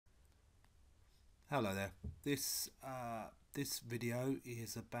Hello there. This video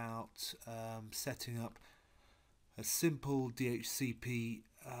is about setting up a simple DHCP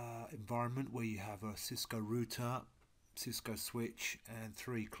environment where you have a Cisco router, Cisco switch, and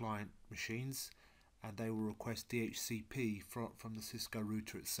 3 client machines, and they will request DHCP from the Cisco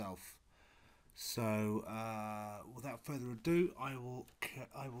router itself. So without further ado, I will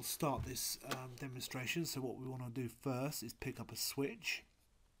start this demonstration. So what we want to do first is pick up a switch.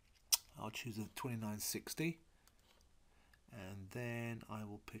 I'll choose a 2960, and then I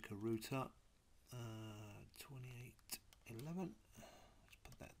will pick a router, 2811. Let's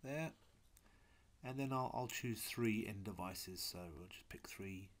put that there, and then I'll choose 3 end devices. So we'll just pick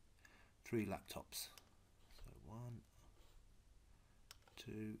three laptops. So 1,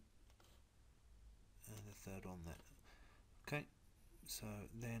 2, and the third on there. Okay, so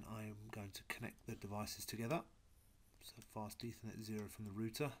then I'm going to connect the devices together. So fast Ethernet 0 from the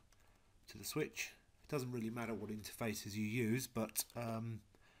router to the switch. It doesn't really matter what interfaces you use, but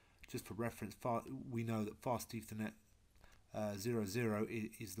just for reference, we know that fast Ethernet 00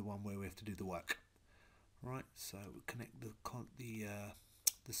 is the one where we have to do the work. Right, so we connect the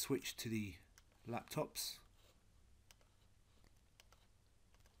switch to the laptops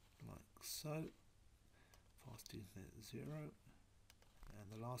like so. Fast Ethernet 0,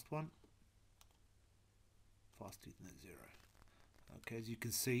 and the last one, fast Ethernet 0. Okay, as you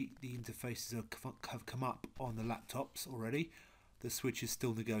can see, the interfaces have come up on the laptops already. The switch is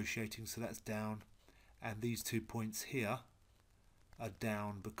still negotiating, so that's down, and these 2 points here are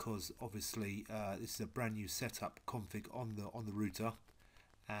down because obviously this is a brand new setup config on the router,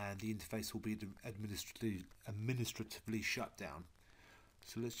 and the interface will be administratively shut down.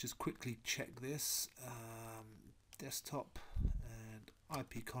 So let's just quickly check this. Desktop and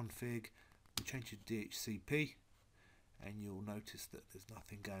IP config. We'll change it to DHCP. And you'll notice that there's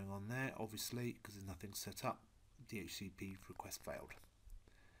nothing going on there, obviously, because there's nothing set up. DHCP request failed.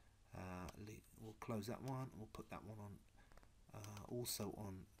 We'll close that one. We'll put that one on, also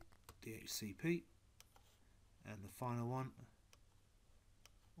on DHCP, and the final one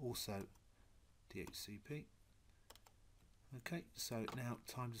also DHCP. Okay, so now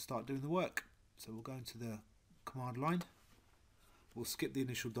time to start doing the work. So we'll go into the command line. We'll skip the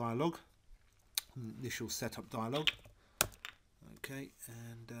initial dialog, initial setup dialog. Okay,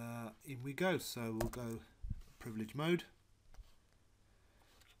 and in we go. So we'll go privilege mode,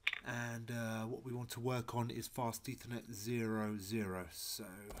 and what we want to work on is fast Ethernet 00. So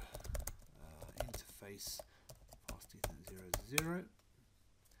interface fast Ethernet 00,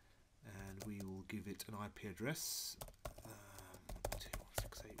 and we will give it an IP address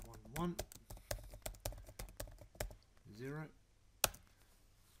 192.168.1.1.0.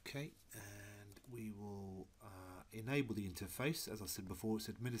 Okay, and we will enable the interface. As I said before, it's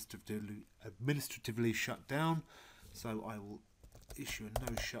administratively shut down, so I will issue a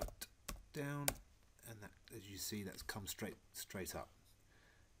no shut down, and that, as you see, that's come straight up,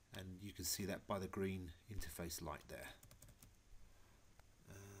 and you can see that by the green interface light there.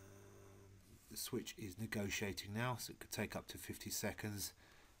 The switch is negotiating now, so it could take up to 50 seconds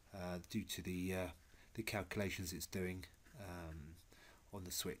due to the calculations it's doing on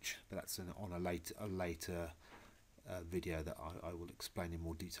the switch, but that's on a later video that I will explain in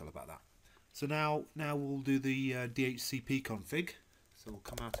more detail about that. So now we'll do the DHCP config. So we'll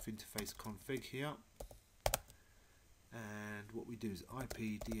come out of interface config here, and what we do is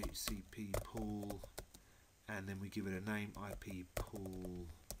IP DHCP pool, and then we give it a name, IP pool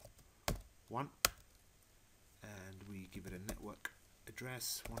 1, and we give it a network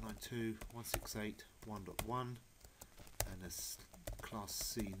address 192.168.1.1, and a class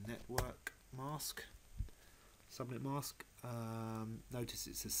C network mask, subnet mask. Notice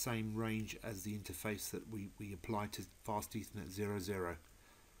it's the same range as the interface that we apply to fast Ethernet 00.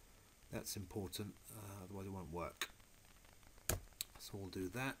 That's important, otherwise it won't work. So we'll do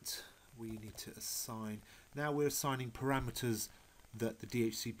that. We need to assign, now we're assigning parameters that the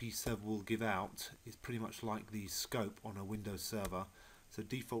DHCP server will give out. Is pretty much like the scope on a Windows server. So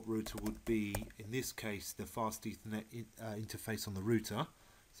default router would be, in this case, the fast Ethernet interface on the router,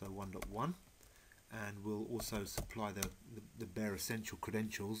 so 1.1, and we'll also supply the bare essential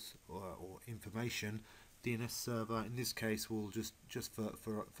credentials or information. DNS server, in this case, we'll just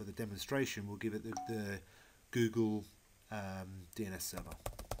for the demonstration, we'll give it the Google DNS server.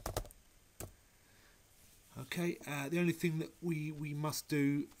 Okay, the only thing that we must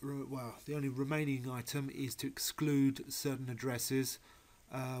do, well, the only remaining item is to exclude certain addresses.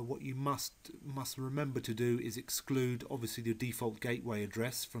 What you must remember to do is exclude, obviously, the default gateway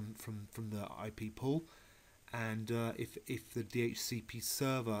address from the IP pool, and if the DHCP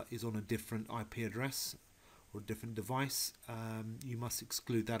server is on a different IP address or a different device, you must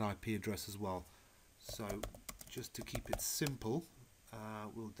exclude that IP address as well. So just to keep it simple,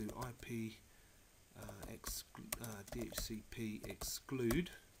 we'll do IP DHCP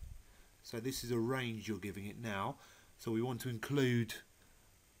exclude. So this is a range you're giving it now. So we want to include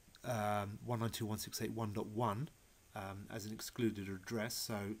 192.168.1.1 as an excluded address.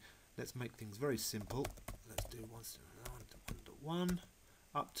 So let's make things very simple. Let's do 1.1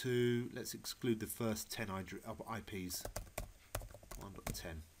 up to, let's exclude the first 10 IPs,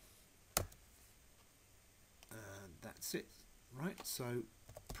 1.10. And that's it, right? So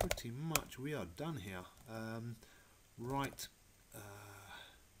pretty much we are done here. Right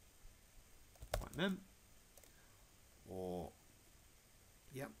mem, or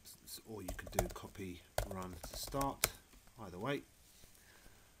yep, or you could do copy run to start, either way.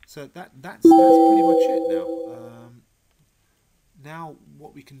 So that's pretty much it now. Now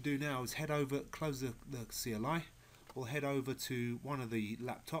what we can do now is head over, close the CLI, we'll head over to one of the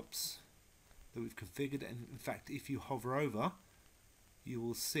laptops that we've configured, and in fact if you hover over, you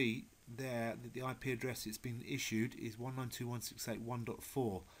will see there that the IP address it's been issued is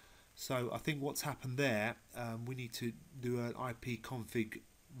 192.168.1.4. So I think what's happened there, we need to do an IP config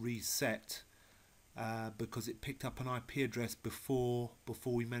reset because it picked up an IP address before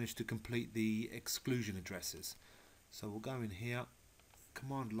we managed to complete the exclusion addresses. So we'll go in here,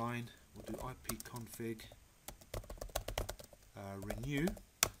 command line, we'll do IP config renew.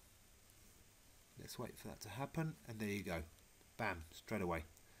 Let's wait for that to happen, and there you go. Bam, straight away.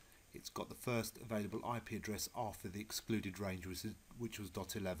 It's got the first available IP address after the excluded range, which was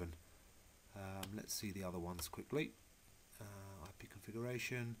 .11. Let's see the other ones quickly. IP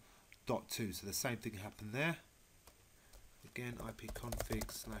configuration .2, so the same thing happened there. Again, IP config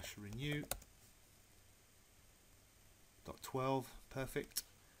 /renew .12, perfect.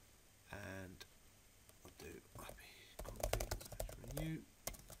 And I'll do IP config /renew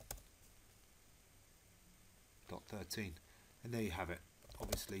 .13, and there you have it.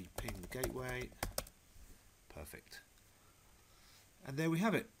 Obviously ping the gateway, perfect, and there we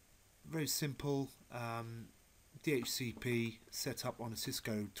have it. Very simple DHCP set up on a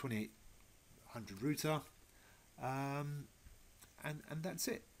Cisco 2800 router, and that's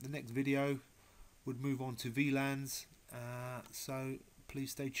it. The next video would move on to VLANs, so please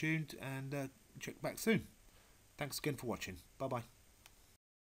stay tuned and check back soon. Thanks again for watching. Bye bye.